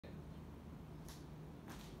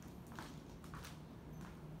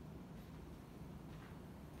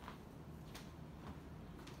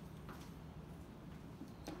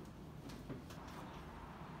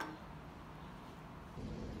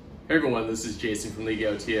Hey everyone, this is Jason from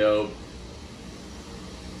LegoTO.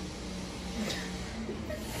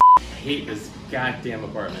 I hate this goddamn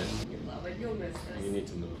apartment. You love it, you'll miss this. You need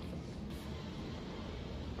to move.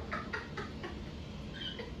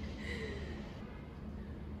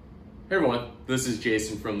 Hey everyone, this is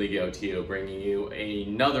Jason from LegoTO bringing you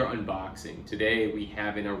another unboxing. Today we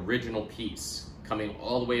have an original piece coming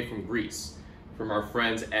all the way from Greece from our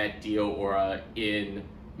friends at Aura in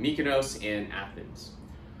Mykonos and Athens.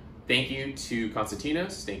 Thank you to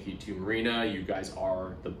Konstantinos, thank you to Marina. You guys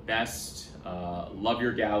are the best. Love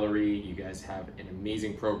your gallery. You guys have an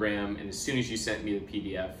amazing program. And as soon as you sent me the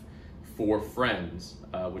PDF for Friends,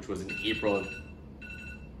 which was in April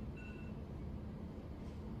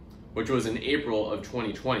of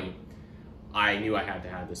 2020, I knew I had to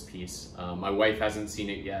have this piece. My wife hasn't seen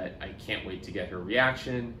it yet. I can't wait to get her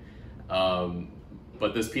reaction.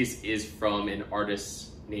 But this piece is from an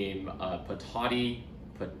artist named Pottato.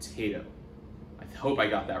 I hope I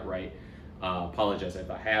got that right. Apologize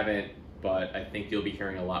if I haven't, but I think you'll be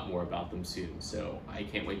hearing a lot more about them soon. So I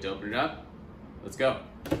can't wait to open it up. Let's go.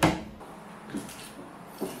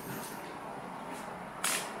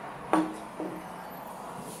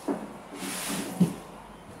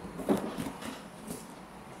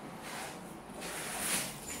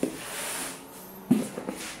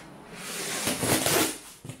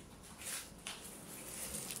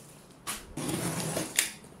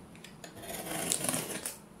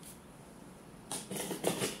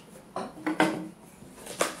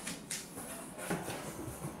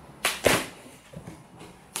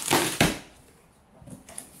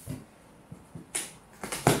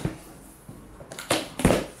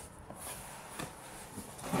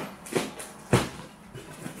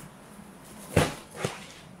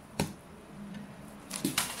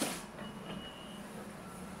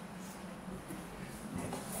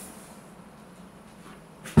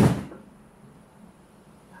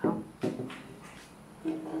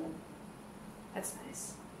 That's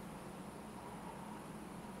nice.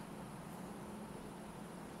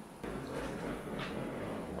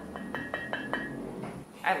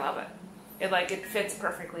 I love it. It fits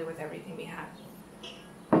perfectly with everything we have.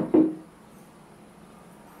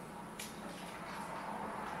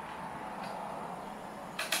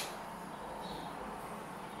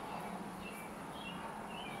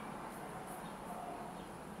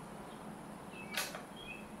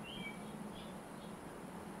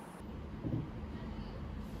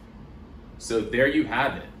 So there you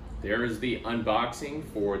have it. There is the unboxing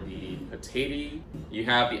for the Pottati. You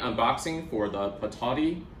have the unboxing for the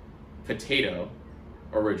Pottato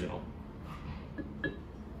original.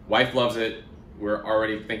 Wife loves it. We're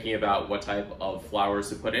already thinking about what type of flowers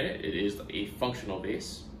to put in it. It is a functional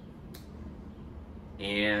vase.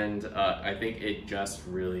 And I think it just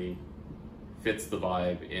really fits the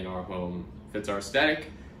vibe in our home, fits our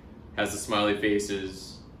aesthetic, has the smiley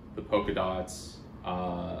faces, the polka dots.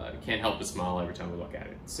 Can't help but smile every time we look at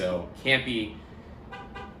it. So can't be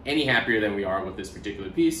any happier than we are with this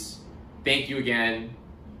particular piece. Thank you again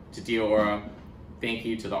to Aura. Thank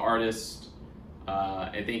you to the artist.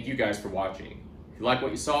 And thank you guys for watching. If you like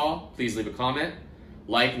what you saw, please leave a comment,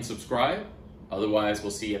 like and subscribe. Otherwise,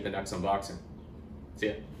 we'll see you at the next unboxing. See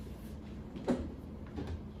ya.